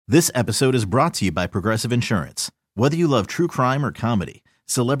This episode is brought to you by Progressive Insurance. Whether you love true crime or comedy,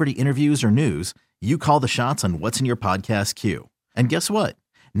 celebrity interviews or news, you call the shots on what's in your podcast queue. And guess what?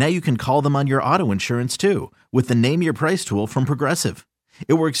 Now you can call them on your auto insurance too with the Name Your Price tool from Progressive.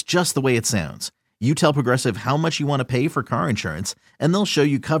 It works just the way it sounds. You tell Progressive how much you want to pay for car insurance, and they'll show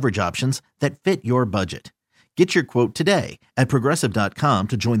you coverage options that fit your budget. Get your quote today at Progressive.com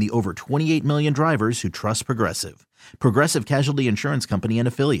to join the over 28 million drivers who trust Progressive. Progressive Casualty Insurance Company and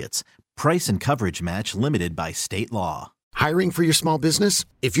Affiliates. Price and coverage match limited by state law. Hiring for your small business?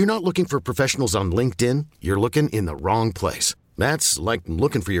 If you're not looking for professionals on LinkedIn, you're looking in the wrong place. That's like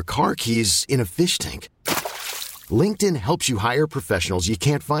looking for your car keys in a fish tank. LinkedIn helps you hire professionals you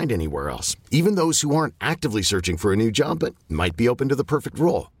can't find anywhere else, even those who aren't actively searching for a new job but might be open to the perfect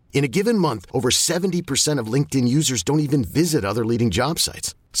role. In a given month, over 70% of LinkedIn users don't even visit other leading job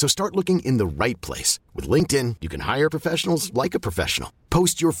sites. So start looking in the right place. With LinkedIn, you can hire professionals like a professional.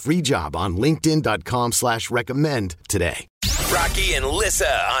 Post your free job on linkedin.com/recommend today. Rocky and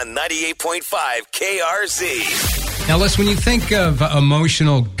Lissa on 98.5 KRZ. Now, listen, when you think of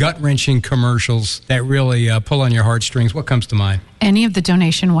emotional, gut-wrenching commercials that really pull on your heartstrings, what comes to mind? Any of the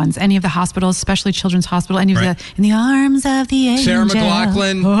donation ones, any of the hospitals, especially Children's Hospital, any of the In the Arms of the Angel. Sarah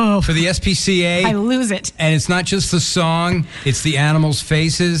McLachlan for the SPCA. I lose it. And it's not just the song, it's the animals'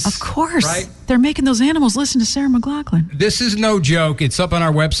 faces. Of course. Right? They're making those animals listen to Sarah McLachlan. This is no joke. It's up on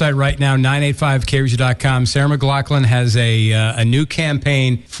our website right now, 985krz.com. Sarah McLachlan has a new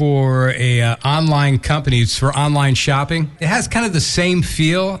campaign for a online company. It's for online shopping. It has kind of the same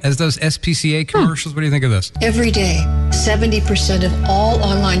feel as those SPCA commercials. What do you think of this? Every day, 70% of all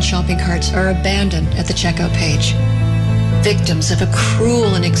online shopping carts are abandoned at the checkout page, victims of a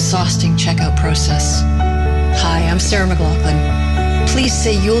cruel and exhausting checkout process. Hi, I'm Sarah McLachlan. Please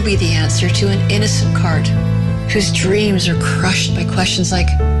say you'll be the answer to an innocent cart whose dreams are crushed by questions like,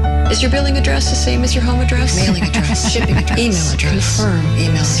 is your billing address the same as your home address? Mailing address, shipping address, email address, confirm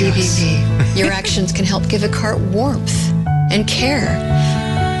email CVV. Your actions can help give a cart warmth and care.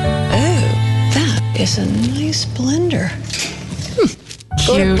 Oh, that is a nice blender.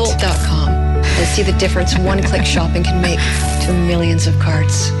 Go to Bolt.com and see the difference one-click shopping can make to millions of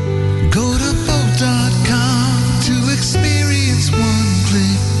carts. Go to Bolt.com to experience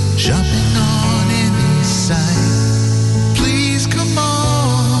one-click shopping on any site. Please come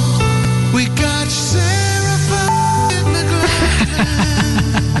on, we got Sarah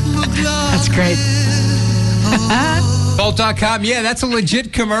McLachlan. That's great. Bolt.com, yeah, that's a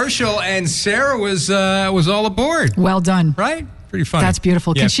legit commercial, and Sarah was all aboard. Well done. Right? Pretty funny. That's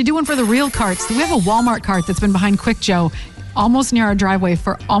beautiful. Yeah. Can she do one for the real carts? We have a Walmart cart that's been behind Quick Joe almost near our driveway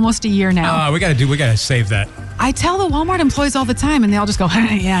for almost a year now. We gotta save that. I tell the Walmart employees all the time, and they all just go,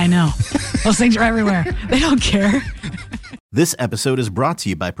 yeah, I know. Those things are everywhere. They don't care. This episode is brought to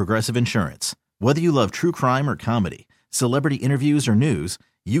you by Progressive Insurance. Whether you love true crime or comedy, celebrity interviews or news,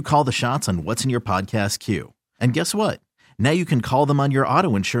 you call the shots on what's in your podcast queue. And guess what? Now you can call them on your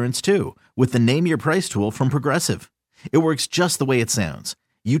auto insurance too with the Name Your Price tool from Progressive. It works just the way it sounds.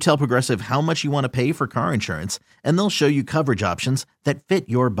 You tell Progressive how much you want to pay for car insurance, and they'll show you coverage options that fit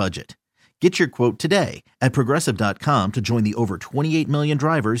your budget. Get your quote today at Progressive.com to join the over 28 million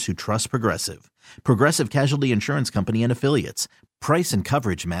drivers who trust Progressive. Progressive Casualty Insurance Company and Affiliates. Price and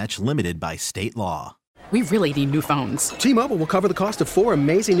coverage match limited by state law. We really need new phones. T-Mobile will cover the cost of 4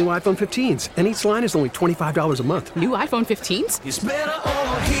 amazing new iPhone 15s, and each line is only $25 a month. New iPhone 15s? It's better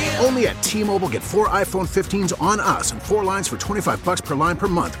over here. Only at T-Mobile, get 4 iPhone 15s on us and 4 lines for $25 per line per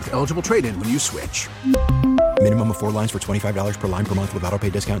month with eligible trade-in when you switch. Minimum of 4 lines for $25 per line per month with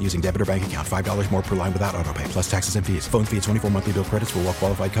autopay discount using debit or bank account. $5 more per line without autopay, plus taxes and fees. Phone fee at 24 monthly bill credits for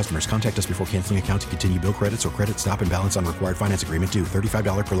well-qualified customers. Contact us before canceling account to continue bill credits or credit stop and balance on required finance agreement due.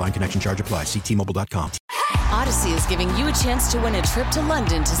 $35 per line connection charge applies. See T-Mobile.com. Odyssey is giving you a chance to win a trip to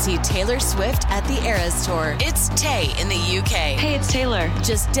London to see Taylor Swift at the Eras Tour. It's Tay in the UK. Hey, it's Taylor.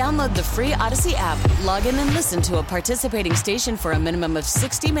 Just download the free Odyssey app, log in and listen to a participating station for a minimum of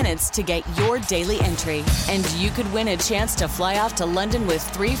 60 minutes to get your daily entry. And you could win a chance to fly off to London with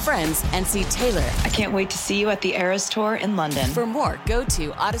 3 friends and see Taylor. I can't wait to see you at the Eras Tour in London. For more, go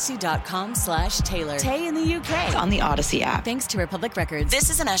to odyssey.com/Taylor. Tay in the UK. It's on the Odyssey app. Thanks to Republic Records. This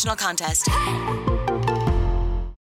is a national contest.